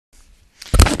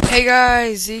Hey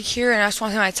guys, Zeke here, and I just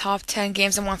want to say my top 10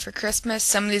 games I want for Christmas.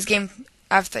 Some of these games,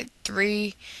 I have like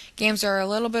 3 games are a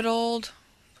little bit old,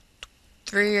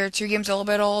 3 or 2 games are a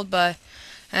little bit old, but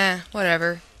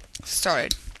whatever.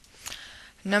 Started.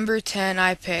 Number 10,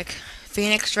 I pick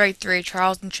Phoenix Wright 3,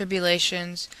 Trials and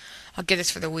Tribulations. I'll get this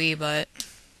for the Wii, but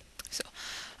so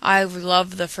I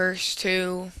love the first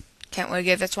two. Can't wait to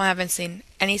get this one. I haven't seen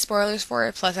any spoilers for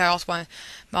it. Plus, I also want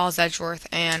Miles Edgeworth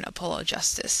and Apollo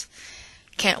Justice.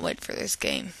 Can't wait for this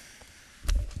game.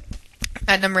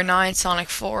 At number 9, Sonic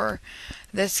 4.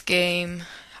 This game,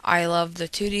 I love the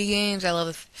 2D games.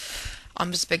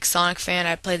 I'm just a big Sonic fan.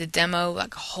 I played the demo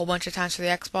like a whole bunch of times for the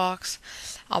Xbox.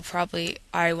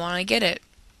 I want to get it.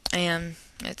 And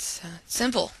it's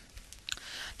simple.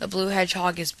 The Blue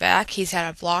Hedgehog is back. He's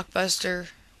had a blockbuster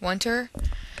winter.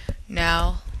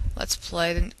 Now, let's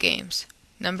play the games.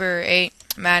 Number 8,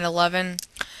 Madden 11.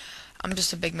 I'm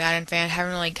just a big Madden fan.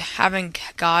 Haven't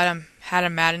had a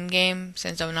Madden game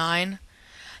since '09.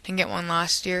 Didn't get one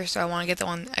last year, so I want to get the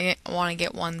one. I want to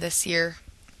get one this year.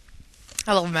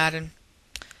 I love Madden.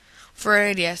 For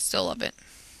 80, still love it.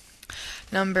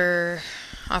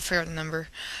 I forgot the number.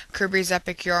 Kirby's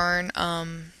Epic Yarn.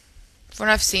 From what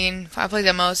I've seen, I played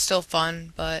demo. It's still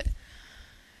fun, but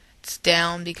it's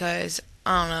down because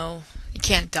I don't know. You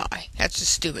can't die. That's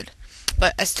just stupid.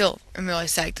 But I still am really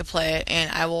psyched to play it, and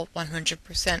I will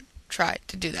 100% try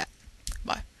to do that.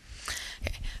 Bye.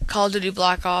 Okay. Call of Duty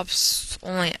Black Ops,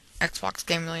 only Xbox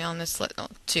game really on this list. No,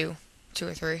 two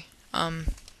or three.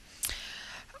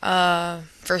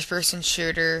 First person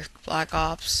shooter, Black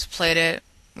Ops. Played it.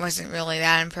 Wasn't really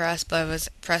that impressed, but it was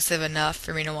impressive enough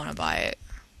for me to want to buy it.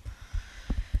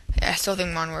 Yeah, I still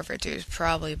think Modern Warfare 2 is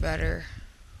probably better.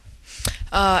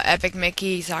 Epic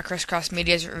Mickey saw Crisscross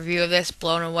Media's review of this,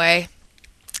 blown away.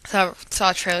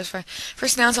 Saw trailers for it.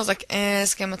 First announced, I was like,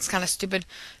 this game looks kind of stupid.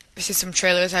 I see some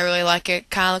trailers, I really like it.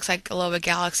 Kind of looks like a little bit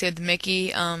Galaxy with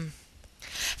Mickey. I've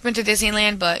been to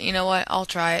Disneyland, but you know what? I'll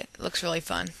try it. It looks really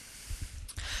fun.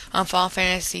 Final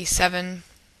Fantasy VII.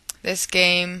 This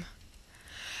game,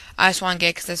 I just want to get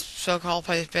it because this so-called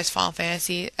probably the best Final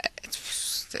Fantasy.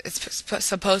 It's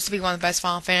supposed to be one of the best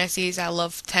Final Fantasies. I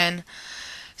love 10,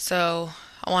 so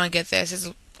I want to get this.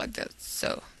 It's like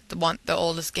the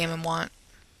oldest game I want.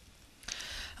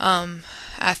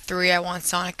 At 3, I want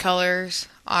Sonic Colors.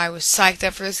 I was psyched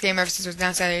up for this game ever since it was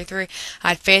announced at E3. I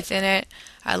had faith in it.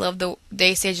 I love the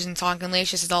day stages in Sonic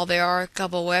Unleashed. This is all they are. A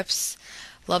couple whips.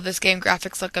 Love this game.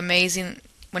 Graphics look amazing.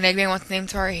 When Eggman wants to name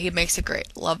Tar, he makes it great.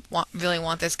 Really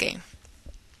want this game.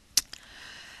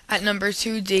 At number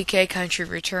 2, DK Country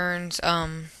Returns.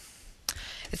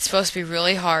 It's supposed to be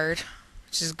really hard,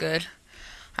 which is good.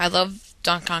 I love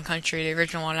Donkey Kong Country, the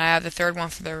original one. I have the third one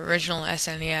for the original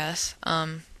SNES.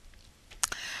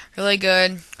 Really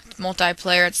good.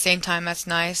 Multiplayer at the same time, that's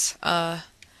nice.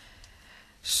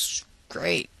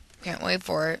 Great. Can't wait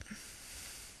for it.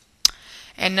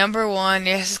 And number 1,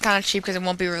 this is kind of cheap because it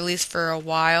won't be released for a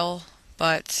while,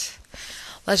 but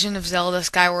Legend of Zelda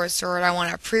Skyward Sword, I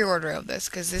want a pre-order of this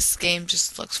because this game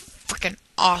just looks freaking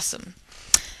awesome.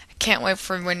 I can't wait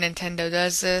for when Nintendo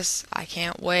does this. I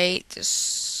can't wait.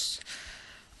 Just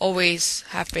always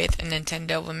have faith in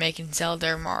Nintendo when making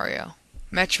Zelda or Mario.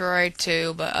 Metroid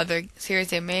too, but other series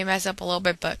they may mess up a little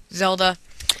bit, but Zelda,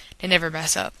 they never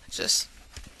mess up. Just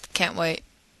can't wait.